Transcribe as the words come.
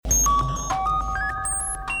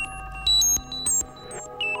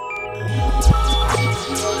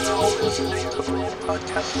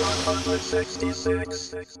Podcast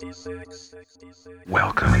 166.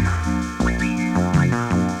 Welcome.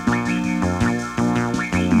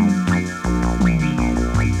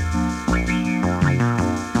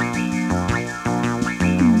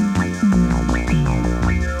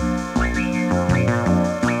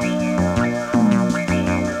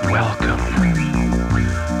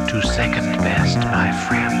 Second best, my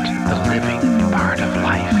friend. The living part of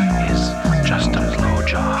life is just a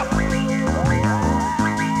blowjob.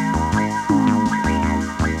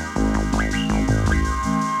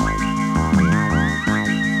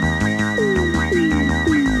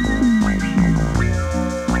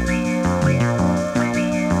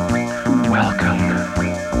 Welcome.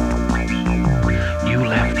 You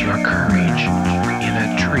left your courage in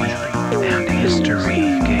a tree, and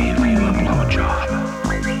history gave you a blowjob.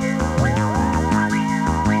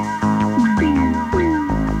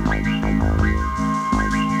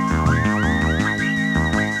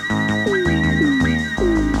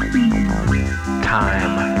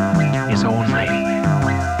 Time is only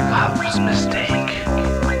love's mistake.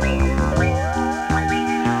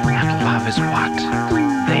 And love is what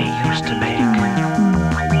they used to make.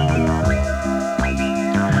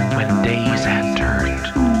 When days had turned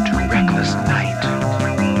to reckless night,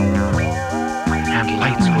 and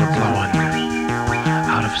lights were blowing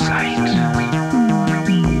out of sight.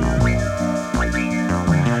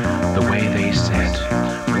 The way they said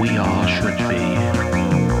we all should be.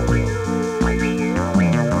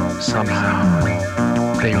 Somehow,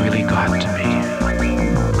 they really got to me,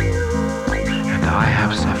 and I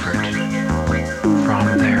have suffered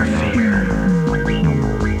from their fear,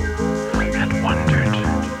 and wondered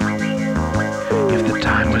if the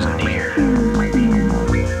time was near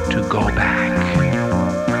to go back.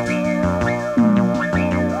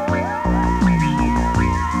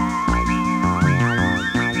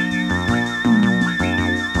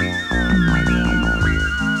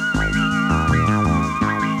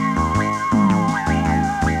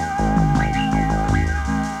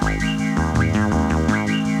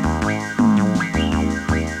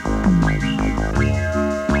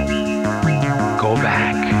 Go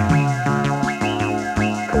back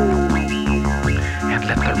and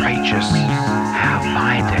let the righteous have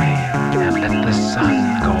my day, and let the sun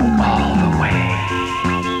go all the way.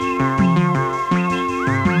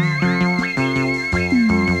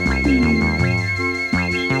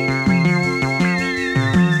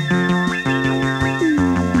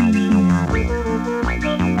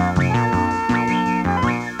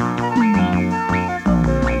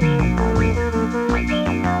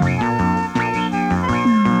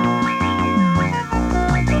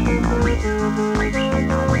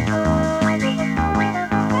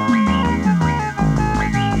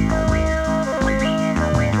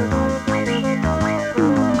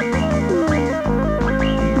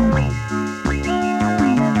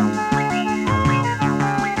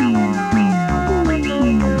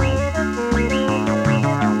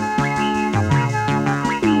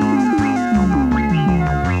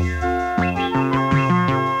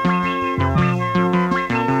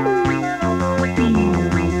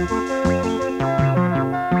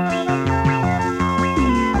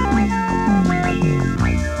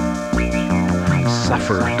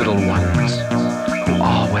 Suffer, little ones, who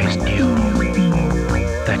always knew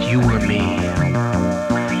that you were me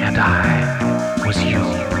and I was you.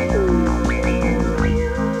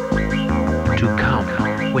 To come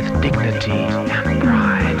with dignity and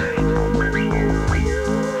pride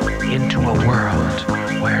into a world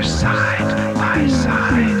where side by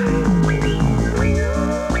side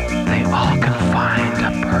they all can find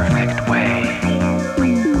a perfect way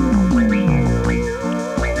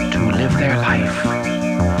to live their life,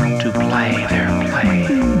 to play their play,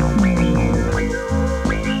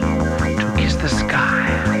 to kiss the sky,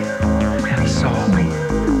 and so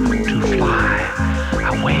to fly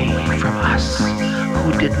away from us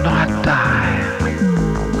who did not die,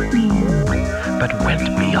 but went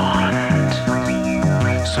beyond,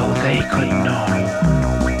 so they could know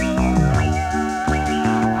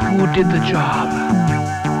who did the job,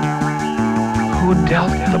 who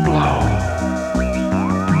dealt the blow.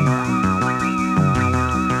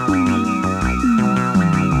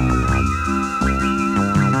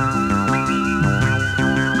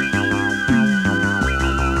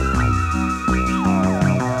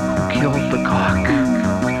 Killed the cock,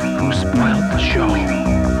 who spoiled the show,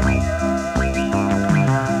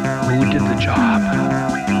 who did the job,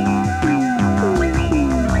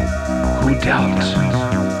 who dealt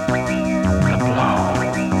the blow.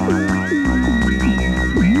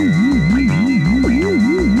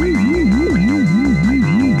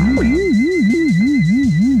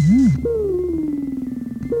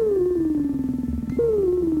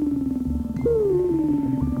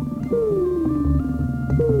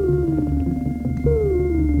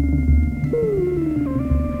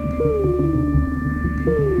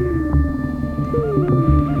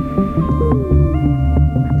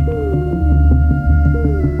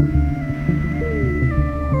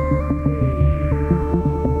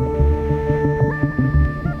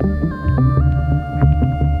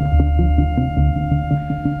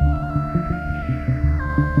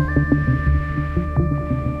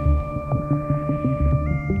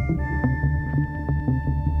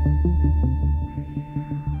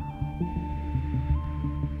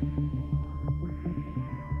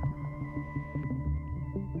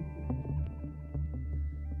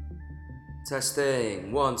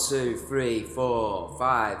 Testing 1, 2, 3, 4,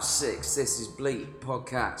 5, 6. This is Bleep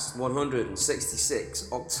Podcast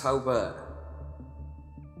 166, October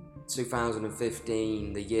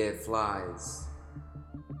 2015. The year flies.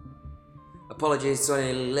 Apologies to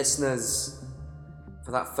any listeners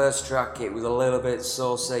for that first track. It was a little bit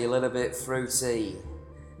saucy, a little bit fruity.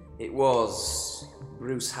 It was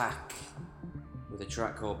Bruce Hack with a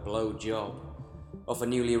track called Blow Job, off a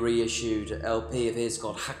newly reissued LP of his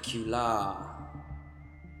called Hacula.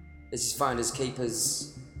 This is Finders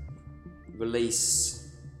Keepers release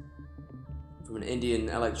from an Indian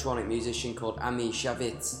electronic musician called Ami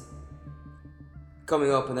Shavit.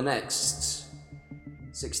 Coming up in the next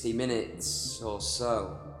 60 minutes or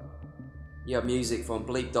so, you have music from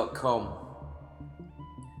Bleep.com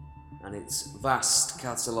and its vast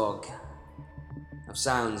catalogue of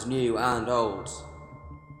sounds new and old.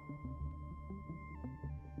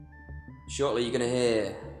 Shortly you're going to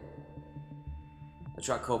hear a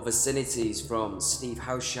track called Vicinities from Steve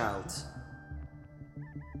Hauschild,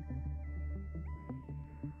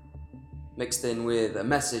 mixed in with a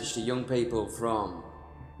message to young people from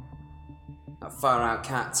that far out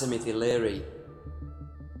cat Timothy Leary.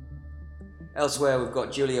 Elsewhere we've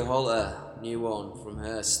got Julia Holter, new one from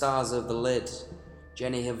her Stars of the Lid,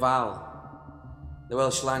 Jenny Hival, the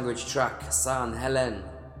Welsh language track San Helen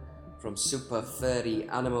from Super Furry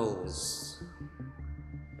Animals.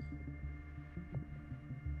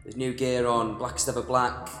 There's new gear on Black Stepper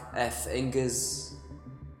Black, F. Ingers.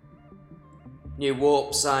 New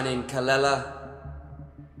Warp signing Kalela.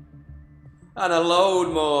 And a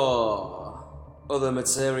load more other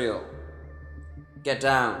material. Get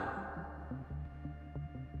down.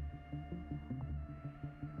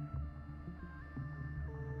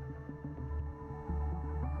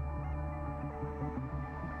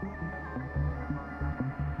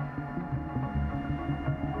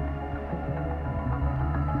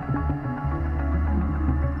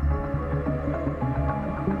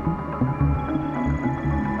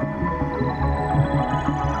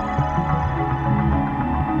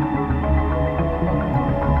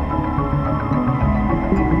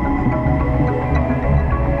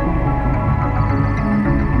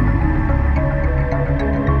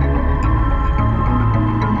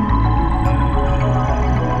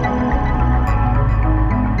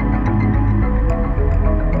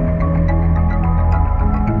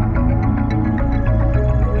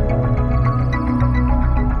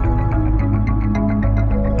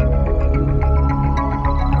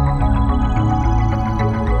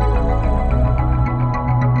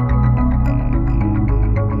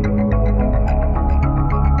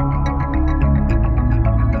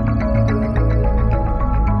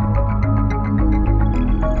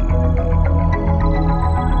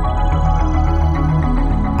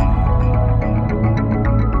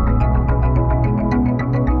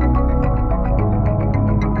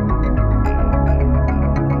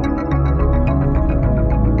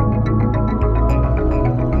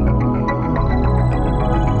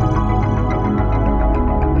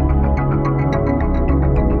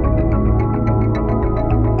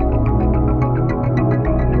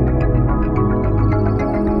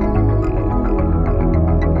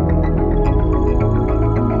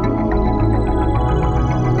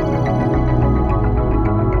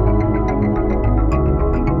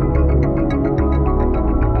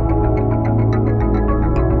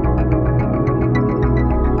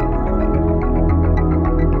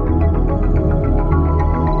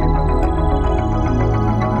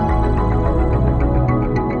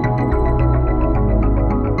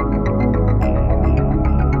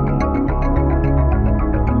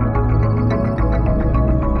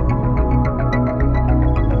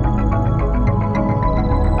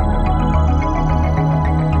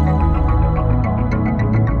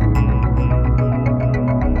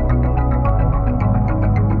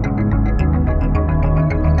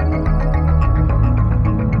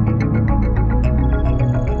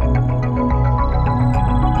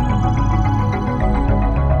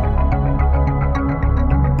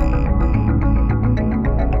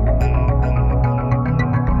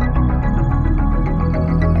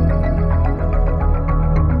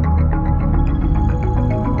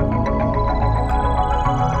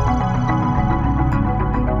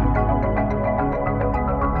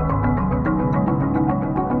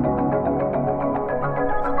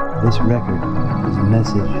 This record is a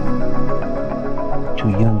message to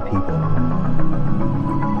young people,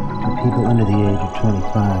 to people under the age of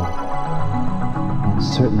 25, and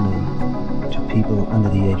certainly to people under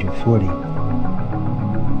the age of 40.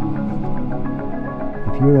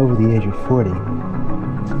 If you're over the age of 40,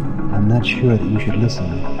 I'm not sure that you should listen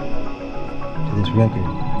to this record.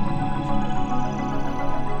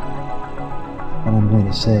 what I'm going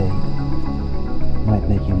to say might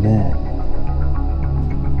make you mad.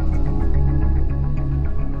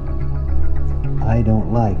 I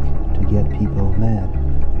don't like to get people mad.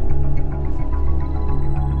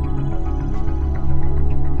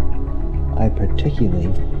 I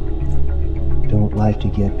particularly don't like to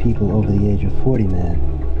get people over the age of 40 mad,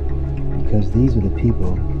 because these are the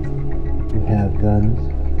people who have guns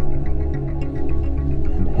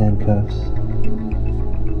and handcuffs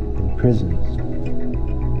and prisons,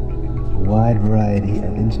 a wide variety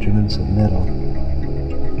of instruments of metal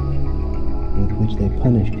with which they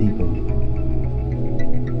punish people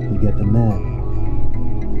who get them mad.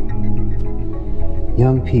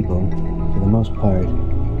 Young people, for the most part,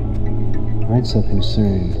 aren't so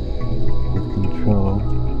concerned with control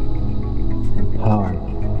and power.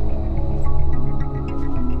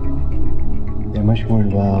 They're much more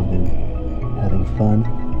involved in having fun,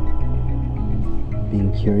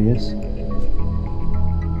 being curious,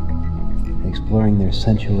 exploring their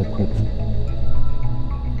sensual equipment,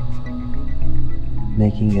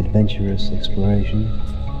 making adventurous exploration,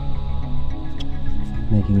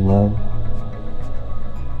 making love,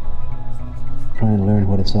 trying to learn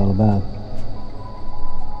what it's all about.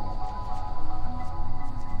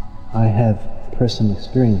 I have personal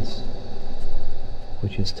experience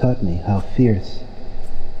which has taught me how fierce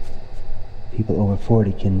people over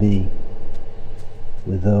 40 can be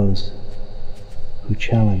with those who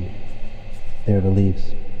challenge their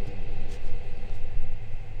beliefs.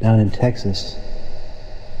 Down in Texas,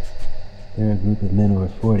 there are a group of men over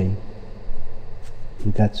 40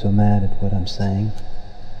 who got so mad at what I'm saying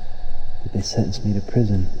that they sentenced me to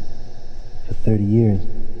prison for 30 years.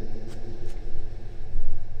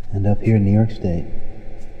 And up here in New York State,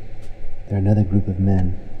 there are another group of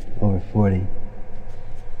men over 40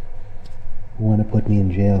 who want to put me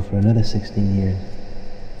in jail for another 16 years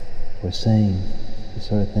for saying the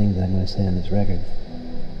sort of things I'm going to say on this record.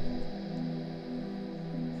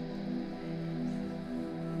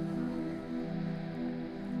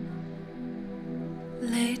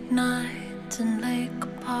 Late night in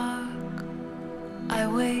Lake Park, I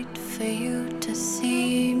wait for you to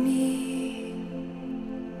see me.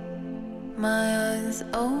 My eyes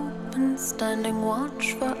open, standing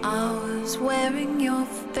watch for hours, wearing your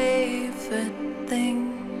favorite thing.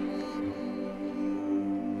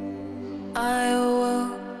 I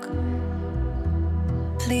awoke,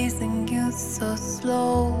 pleasing you so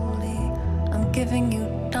slowly. I'm giving you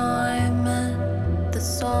time and the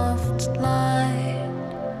soft light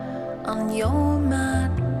on your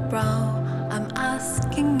mad brow. I'm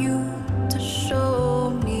asking you to show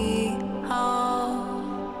me how.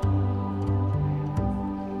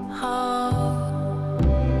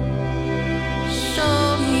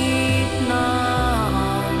 Show me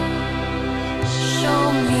now.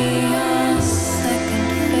 Show me your second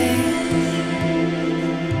face.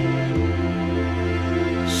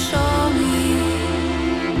 Show me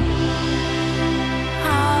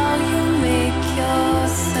how you make your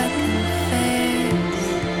second face.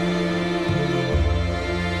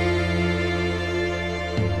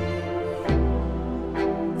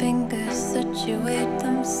 Fingers situate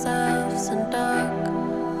themselves in dark,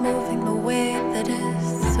 moving the way that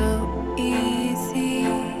is so easy.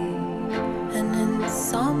 And in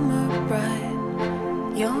summer bright,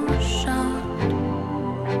 you're shot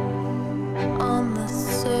on the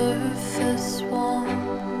surface warm.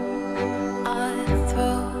 I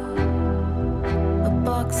throw a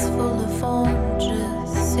box full of oranges,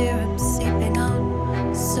 syrup seeping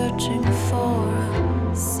out, searching for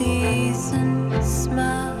a seasoned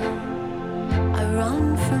smell. I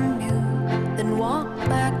run from you, then walk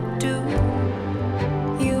back to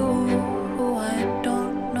you who I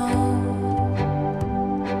don't know,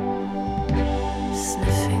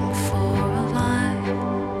 sniffing for a lie.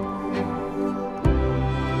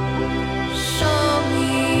 Show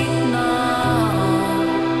me now.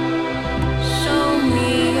 Show me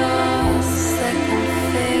your second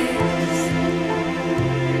face.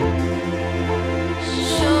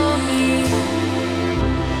 Show me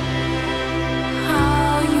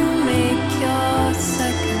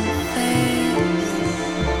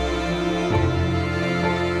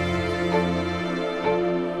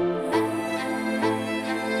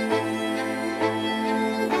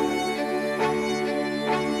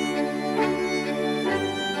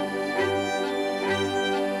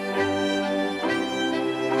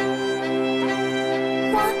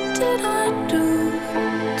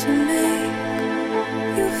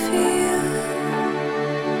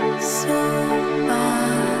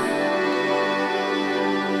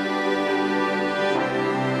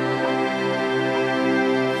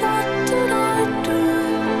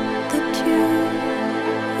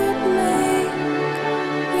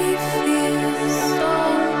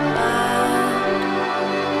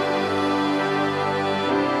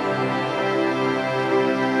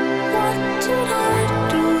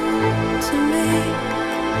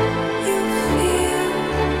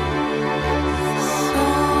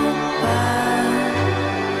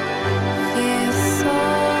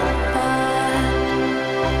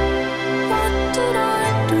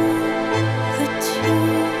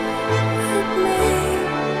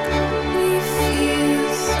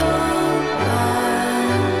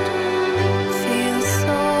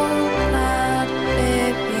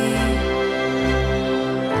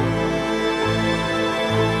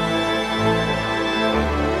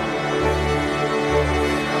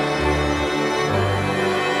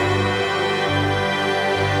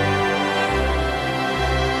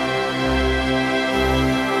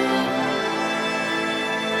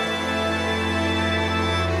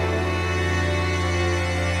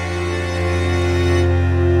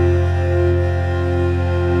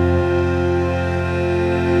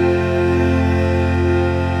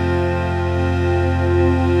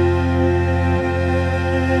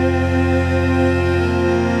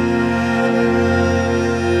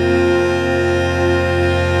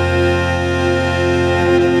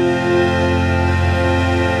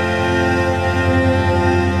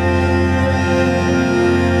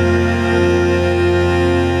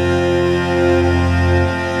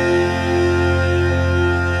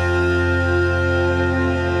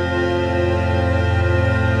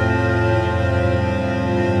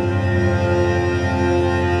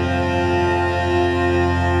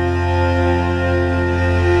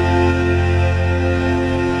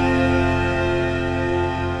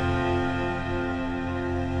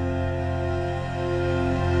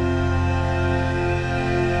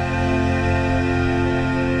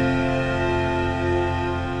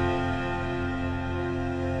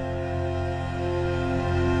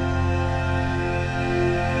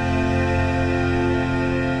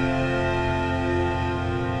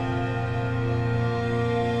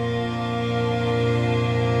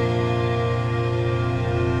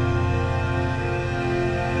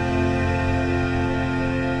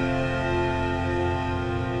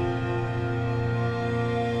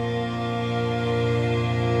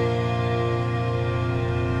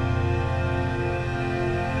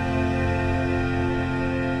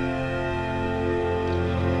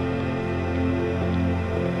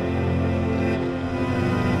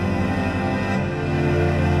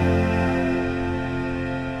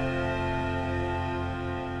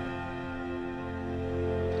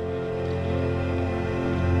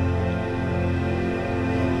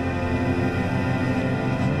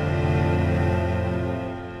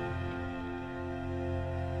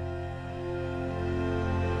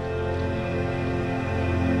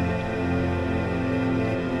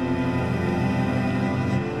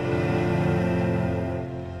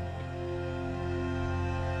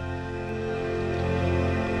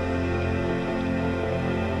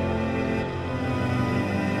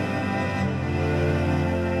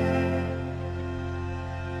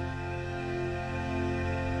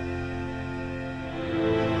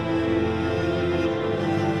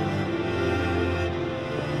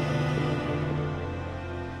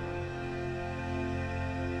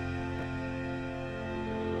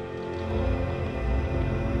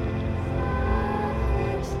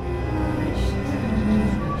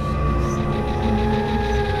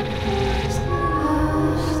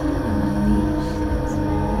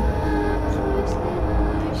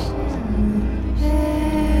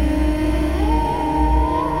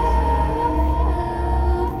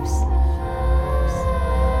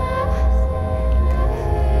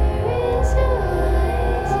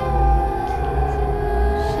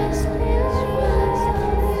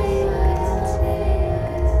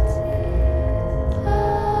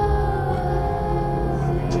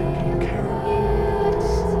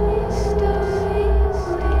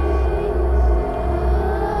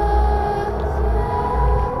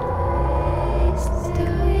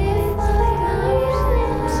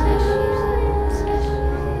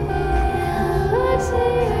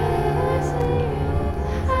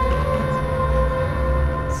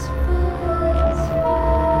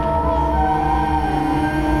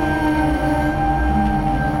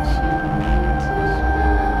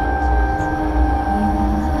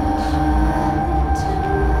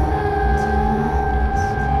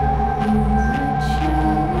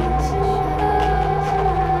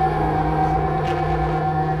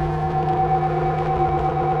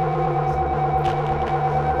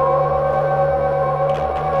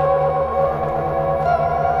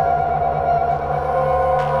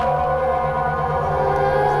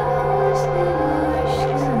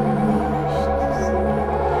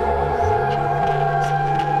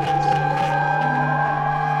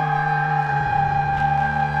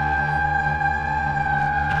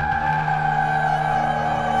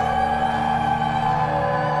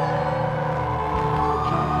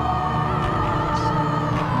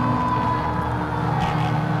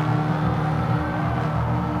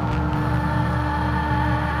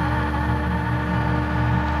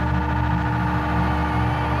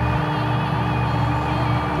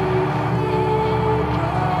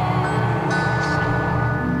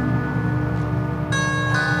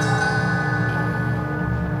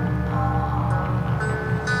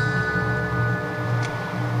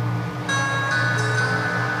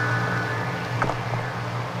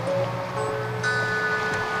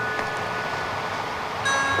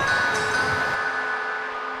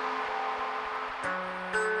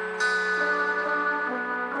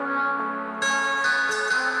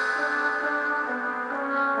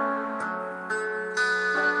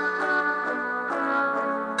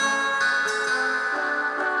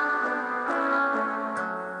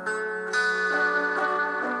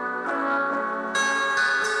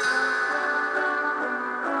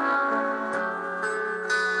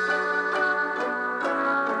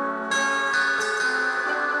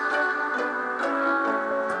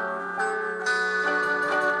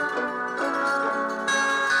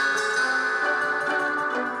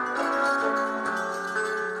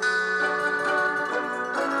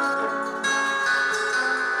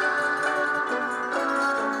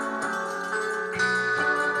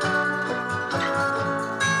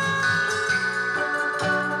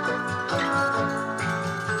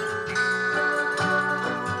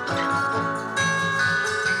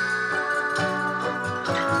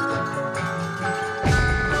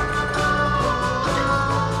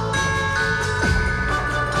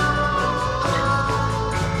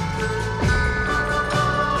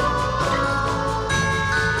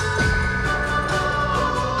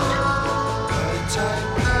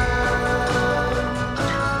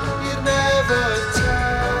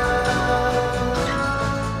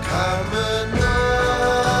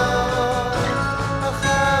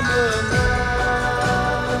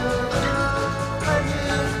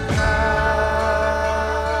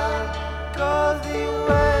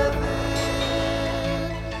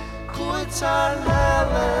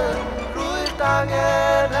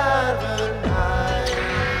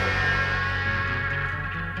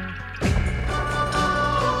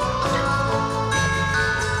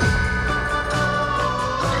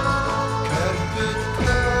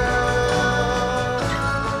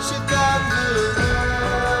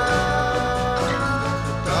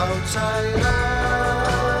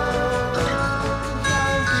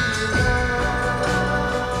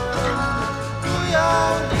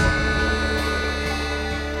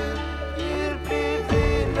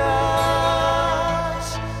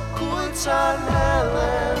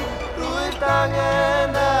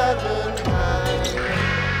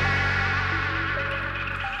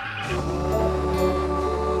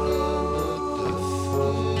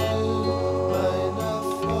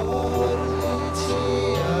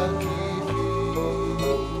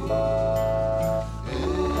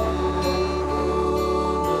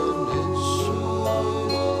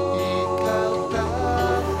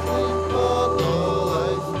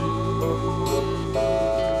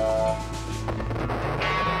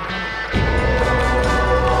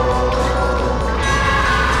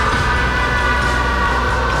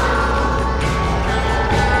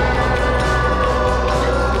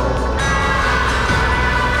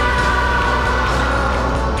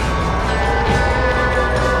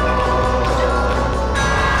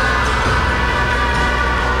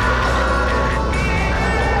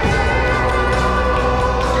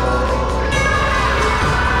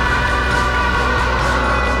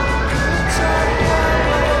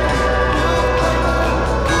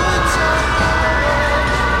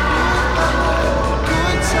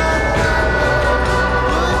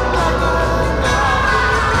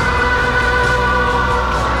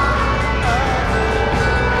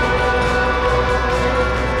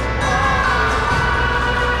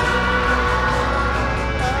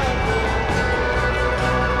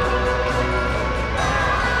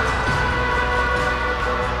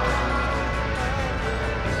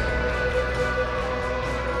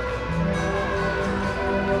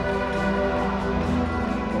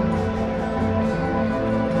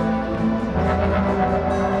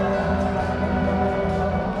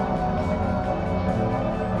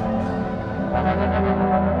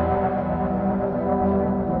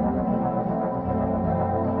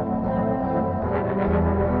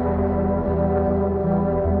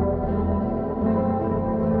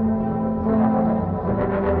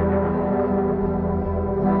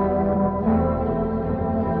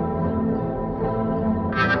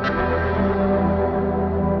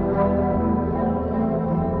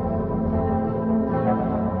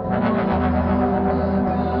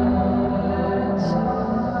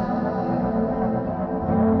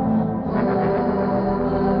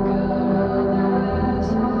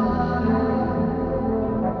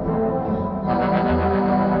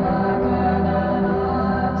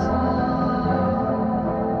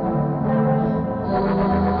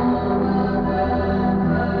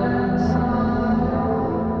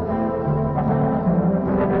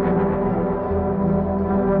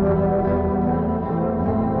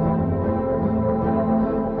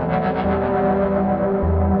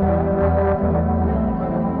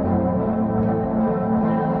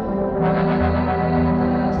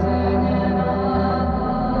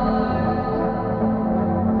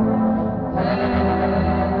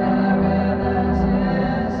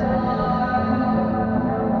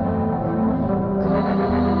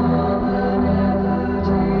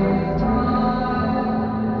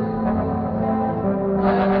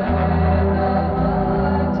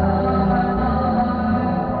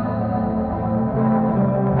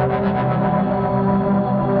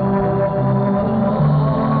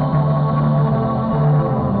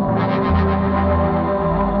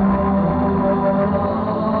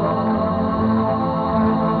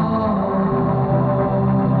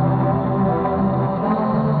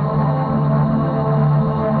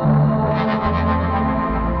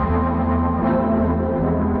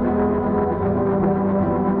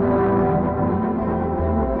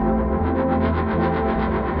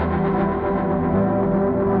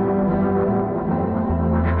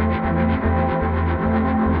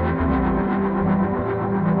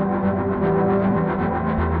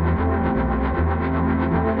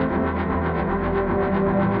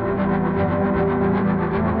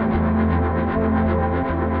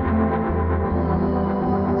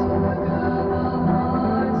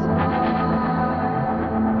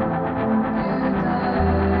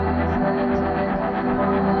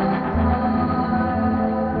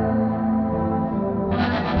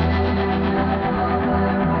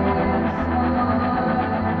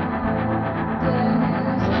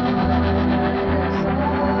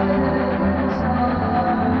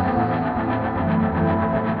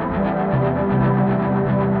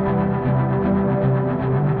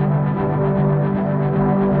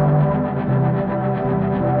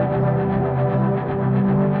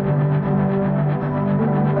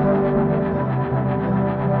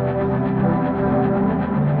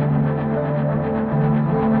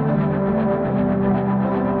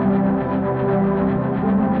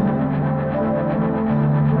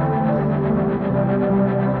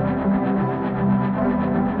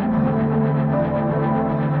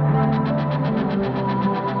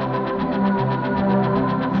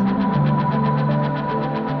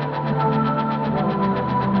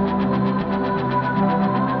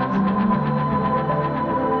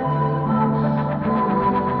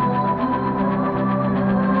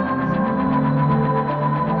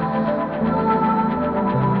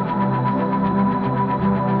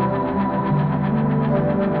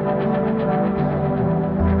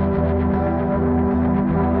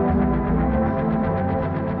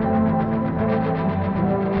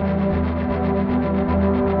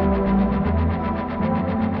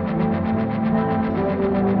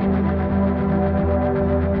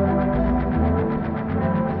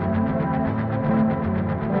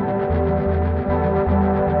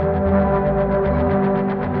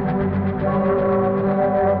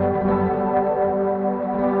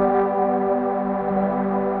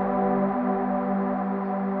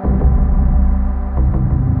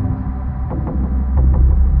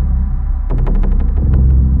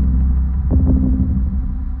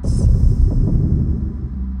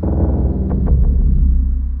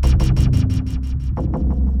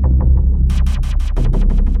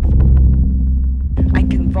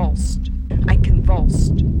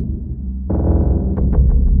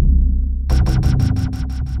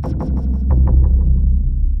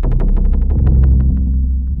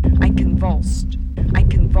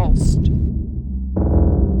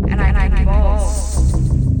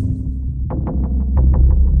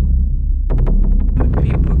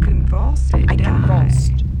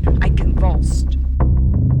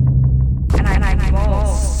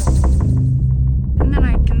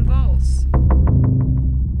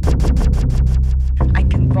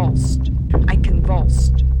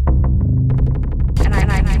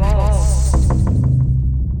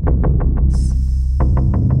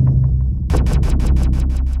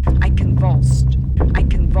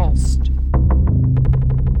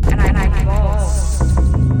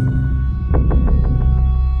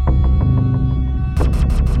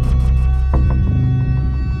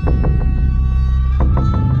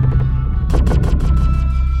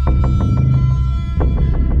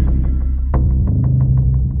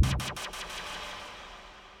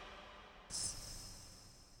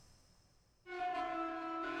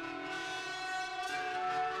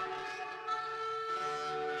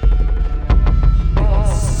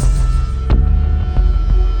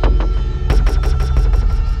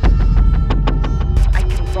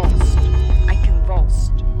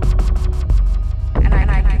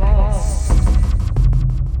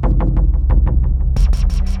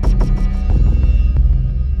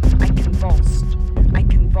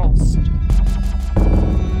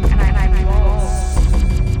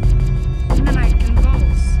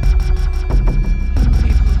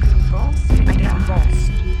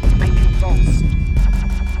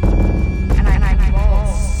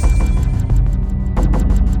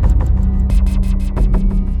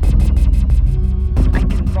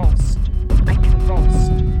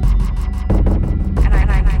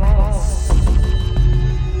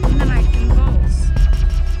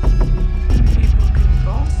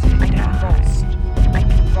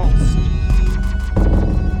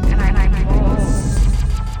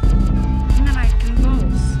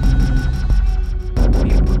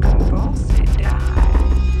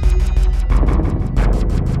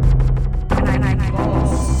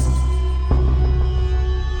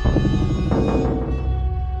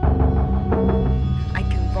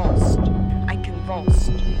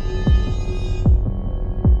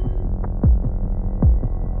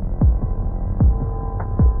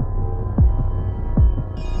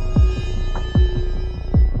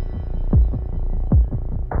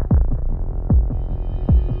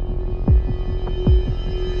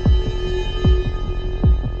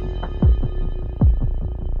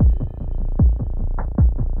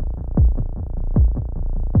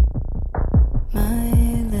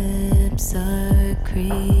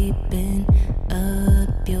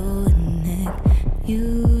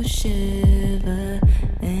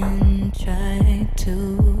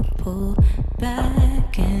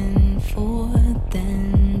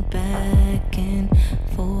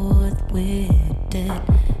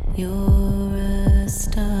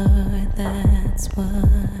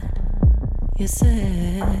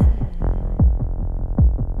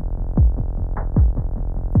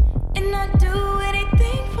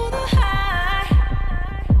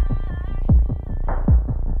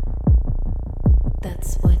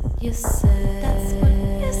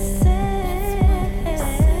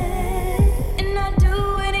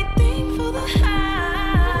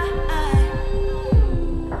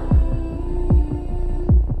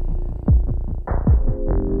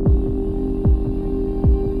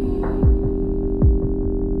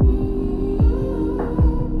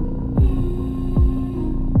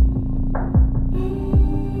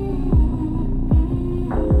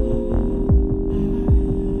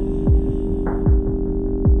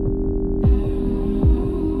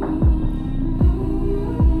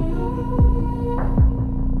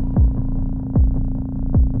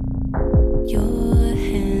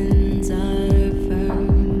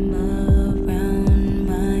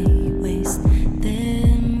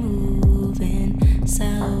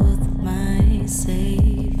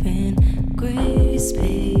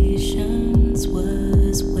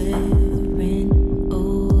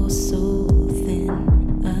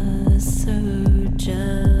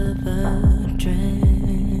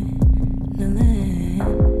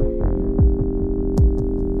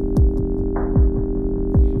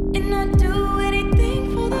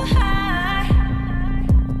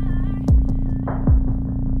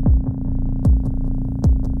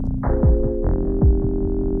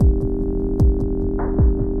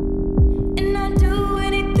And I'd do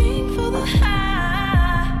anything for the high.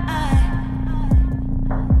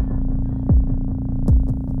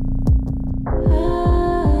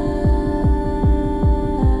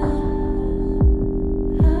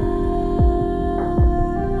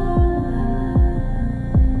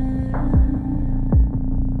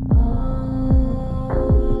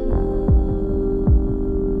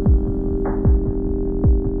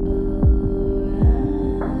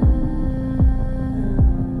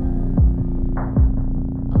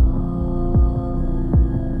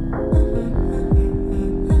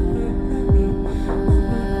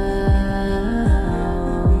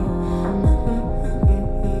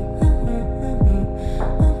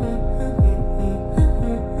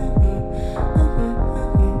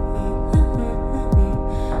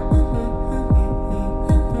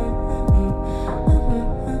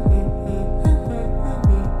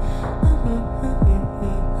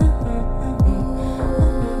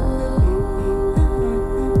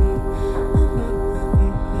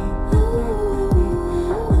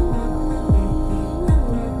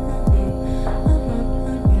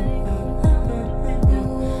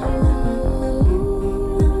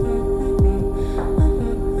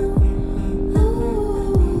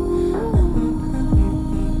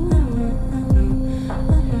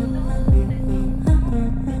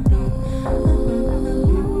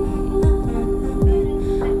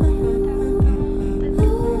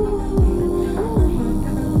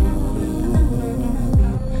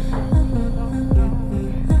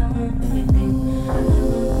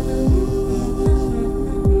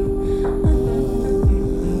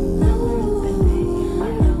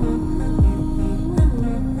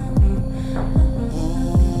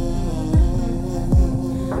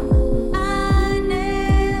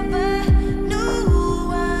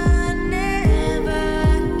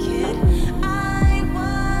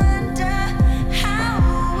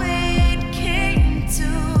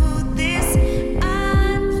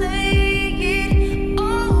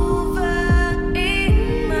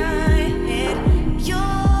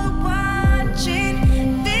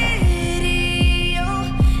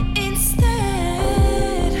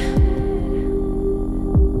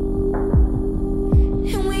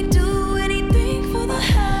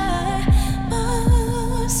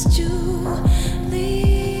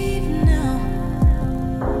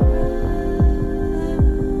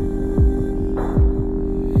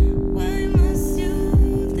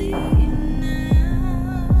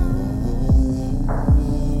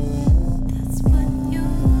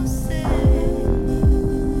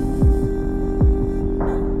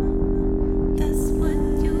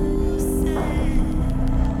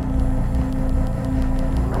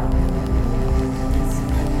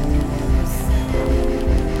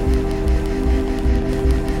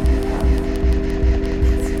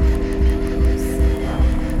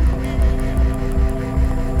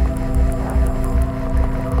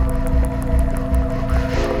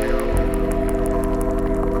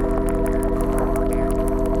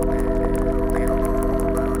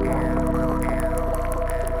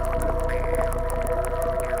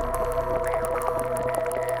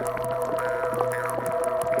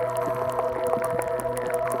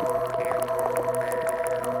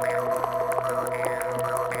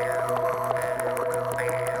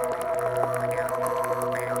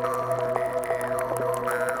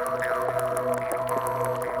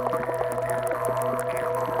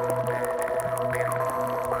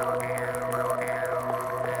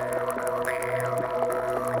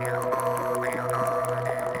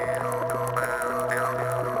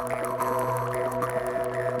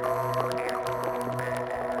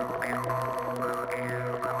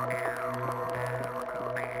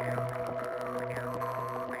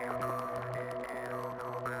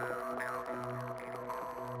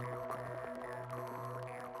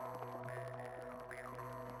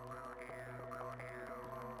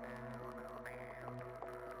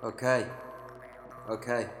 Okay.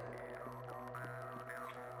 Okay.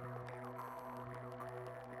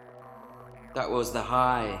 That was The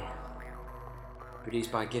High,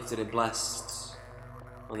 produced by Gifted and Blessed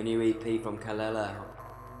on the new EP from Kalela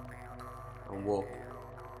on Warp.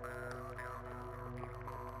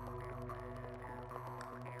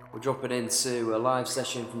 We're dropping into a live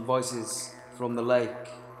session from Voices from the Lake,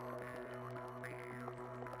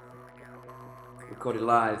 recorded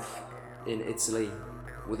live in Italy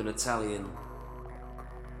with an Italian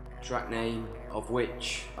track name of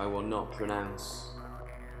which I will not pronounce.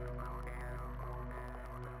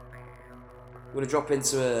 We're going to drop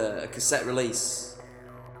into a cassette release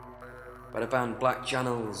by the band Black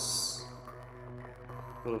Channels,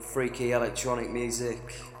 full of freaky electronic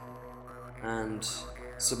music and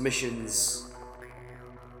submissions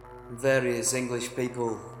from various English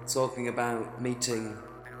people talking about meeting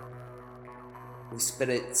with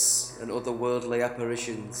spirits and other worldly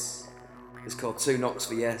apparitions. It's called Two Knocks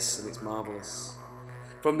for Yes, and it's marvellous.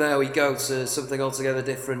 From there we go to something altogether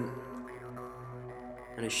different,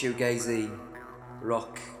 and a shoegazy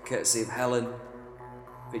rock courtesy of Helen,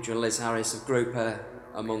 featuring Liz Harris of Grouper,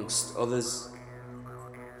 amongst others.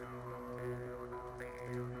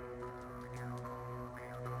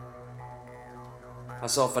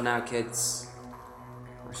 That's all for now, kids.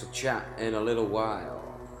 I shall chat in a little while.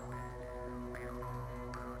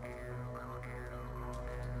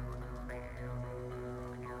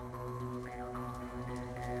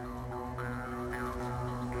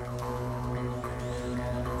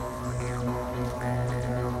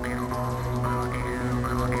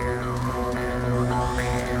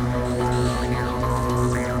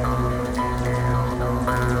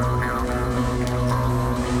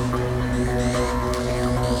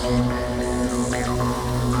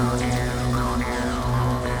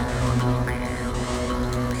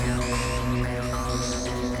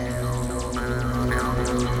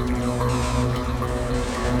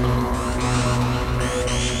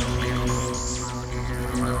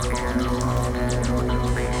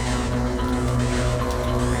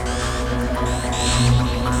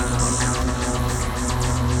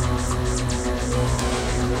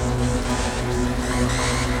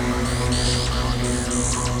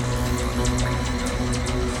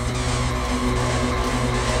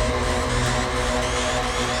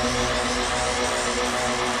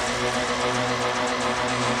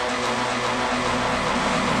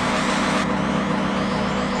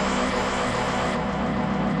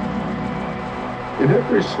 In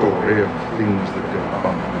every story of things that go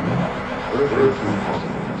wrong, there are two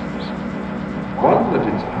possibilities. One, that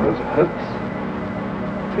it's hurts.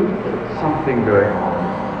 Two, that there's something going on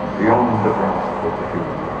beyond the grasp of the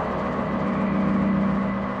human mind.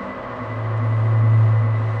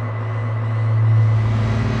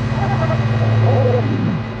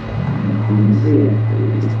 You see it,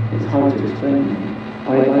 it's hard to explain. I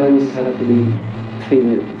always had the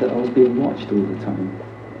feeling that I was being watched all the time.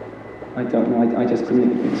 I don't know, I just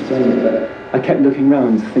couldn't explain it, but I kept looking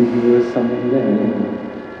around thinking there was someone there.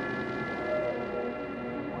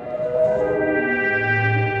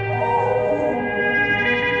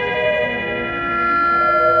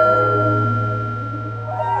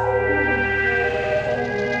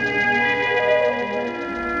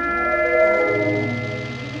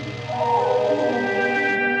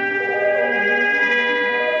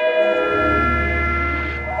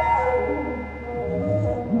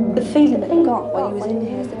 The feeling that you got while you was in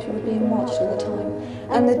here is that you were being watched all the time.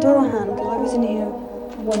 And the door handle, I was in here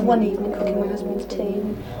one evening cooking my husband's tea,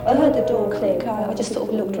 and I heard the door click. I just sort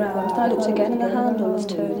of looked round, and I looked again, and the handle was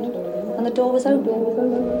turning, and the door was open.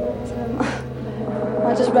 So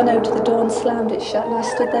I just ran over to the door and slammed it shut, and I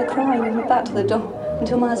stood there crying and went back to the door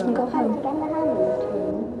until my husband got home.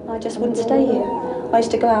 I just wouldn't stay here. I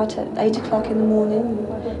used to go out at 8 o'clock in the morning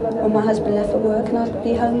when my husband left for work, and I'd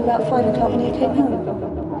be home about 5 o'clock when he came home.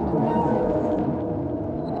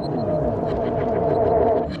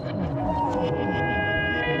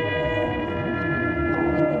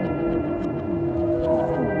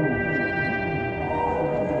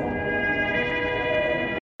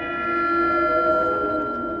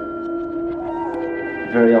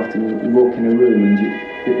 Very often you walk in a room and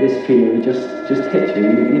this feeling just hit you.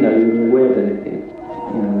 You know, you were aware that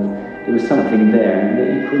there was something there and that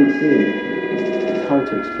you couldn't see it. It's hard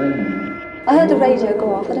to explain. I heard the radio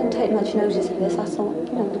go off. I didn't take much notice of this. I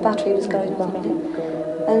thought, the battery was going or something.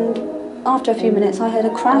 And after a few minutes, I heard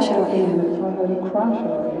a crash out here.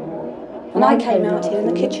 And I came out here and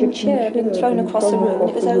the kitchen chair had been thrown across the room and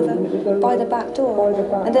it was over by the back door.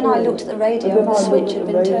 And then I looked at the radio and the switch had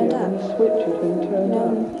been turned up.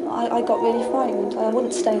 I got really frightened. I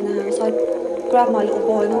wouldn't stay in the house. I grabbed my little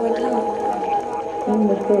boy and I went out. On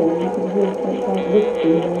the phone, you can hear like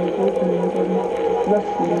whispering noises and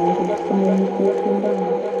rustling noises, someone is walking down.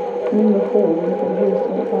 On the phone, you can hear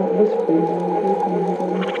like whispering noises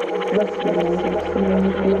and rustling noises, someone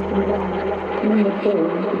is walking down. On the phone,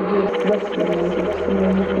 you can hear rustling noises,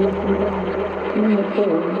 someone is walking down. On the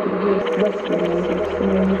phone, you can hear rustling noises,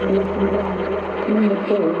 someone is walking down. On the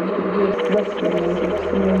phone, you can hear rustling noises,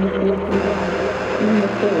 someone is walking down. On the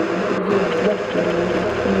phone, you can hear rustling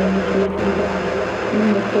noises, someone is walking down.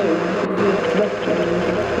 On the phone, you can hear rustling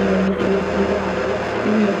noises, someone is walking down.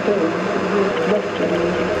 On the phone, you can hear rustling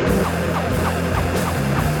noises,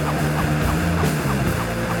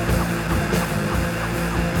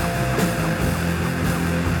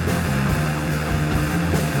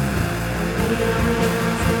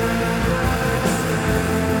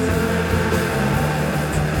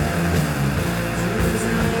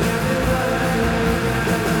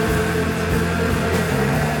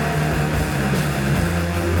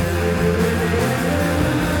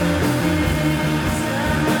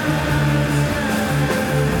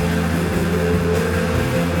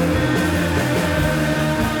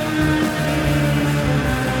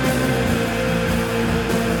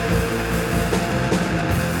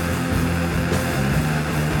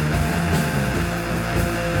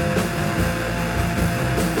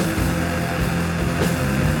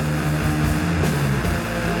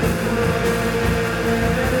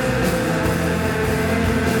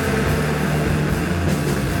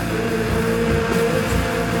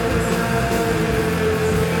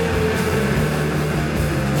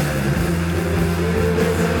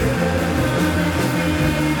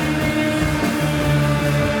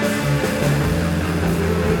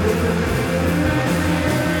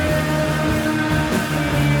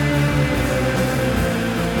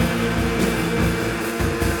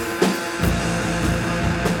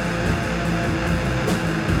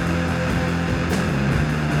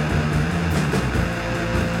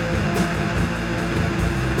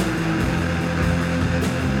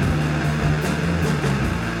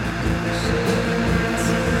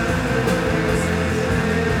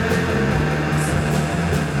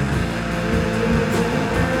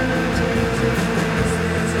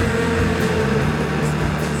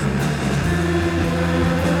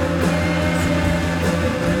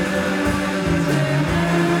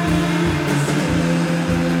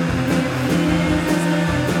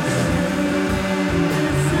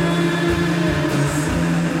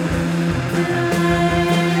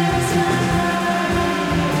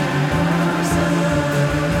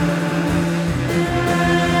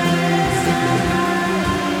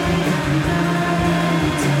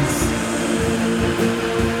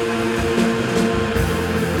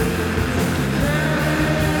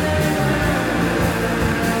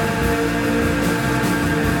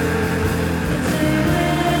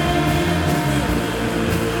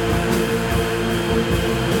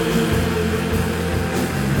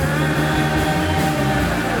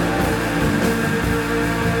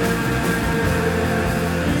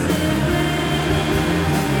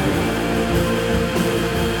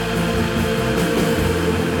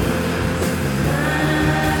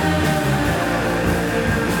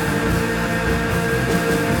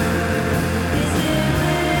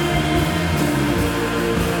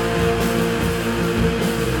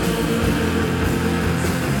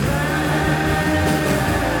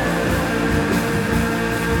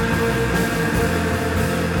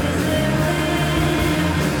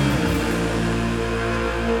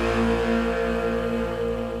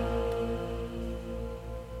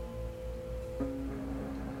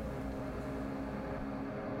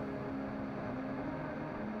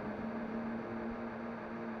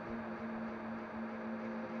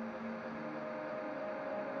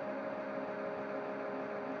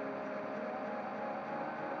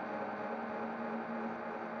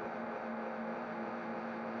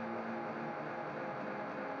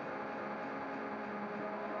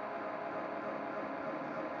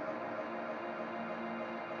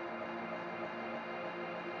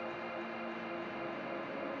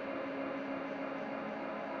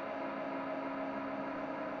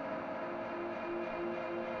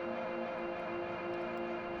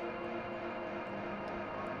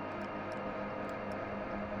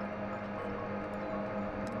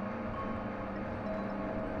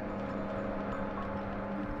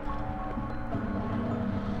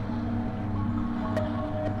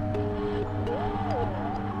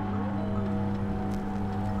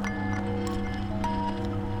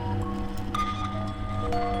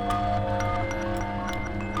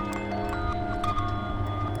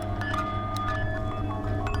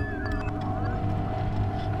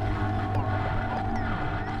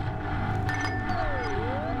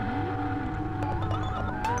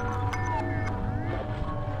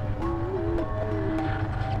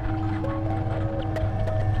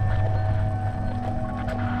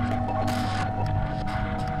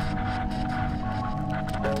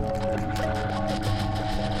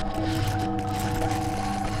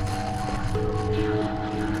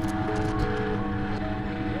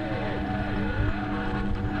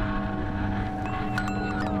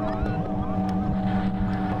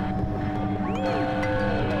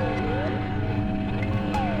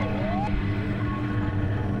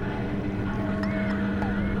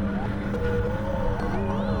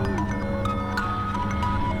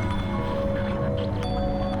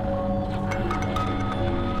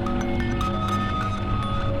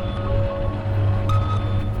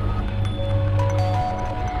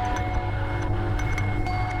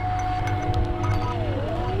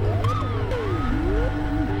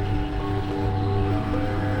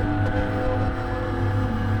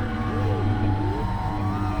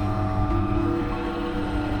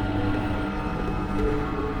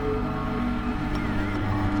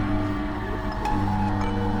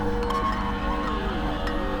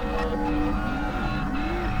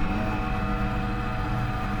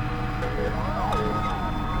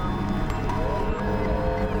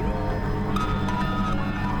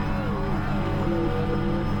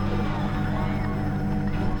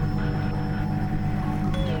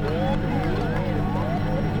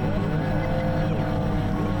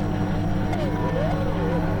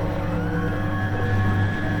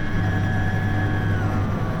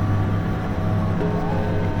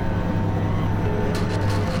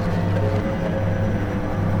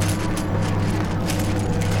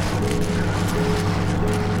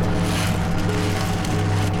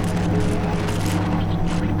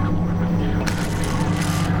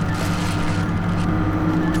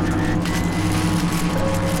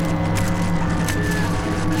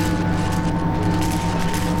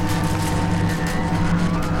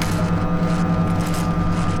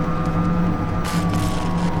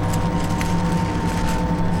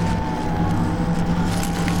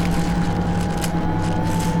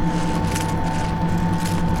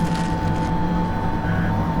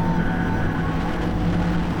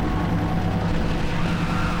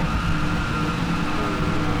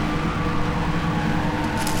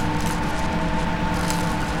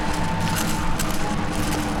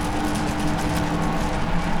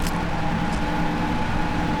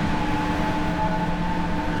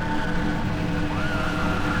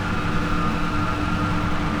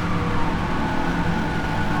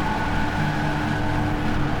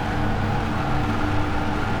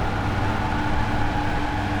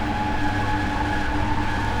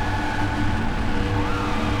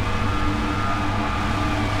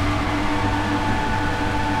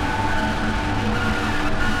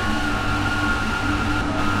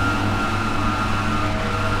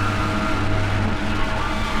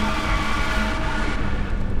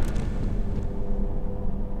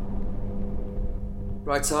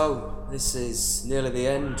 Righto, this is nearly the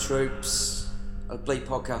end, troops, of Bleak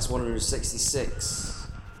Podcast 166.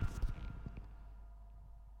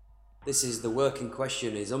 This is The Working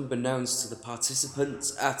Question is Unbeknownst to the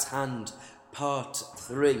Participants at Hand, Part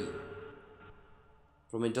 3,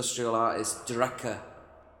 from industrial artist Draka.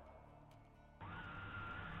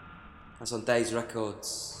 That's on Days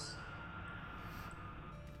Records.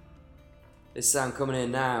 This sound coming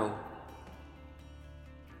in now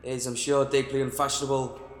is, I'm sure, deeply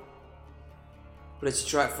unfashionable, but it's a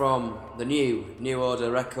track from the New Order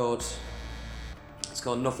record. It's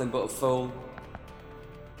called Nothing But a Fool.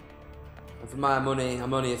 And for my money,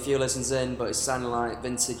 I'm only a few listens in, but it's sounding like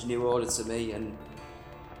vintage New Order to me, and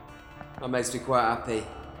that makes me quite happy.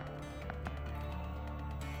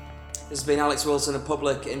 This has been Alex Wilson of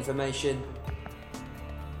Public Information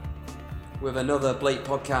with another Bleak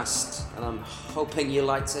Podcast, and I'm hoping you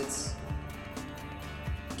liked it.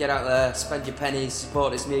 Get out there, spend your pennies,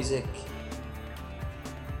 support this music.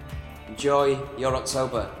 Enjoy your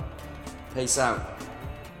October. Peace out.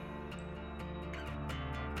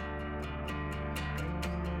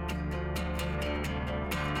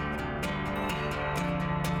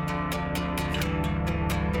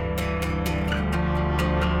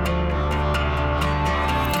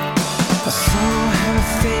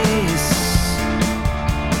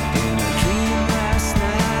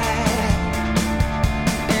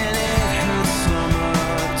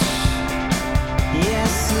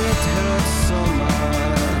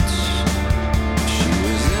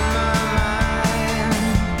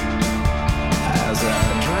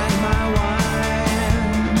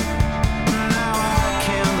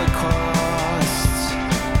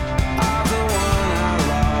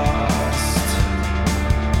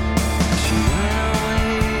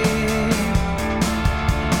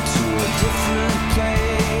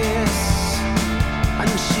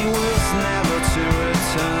 She was never to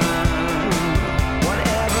return.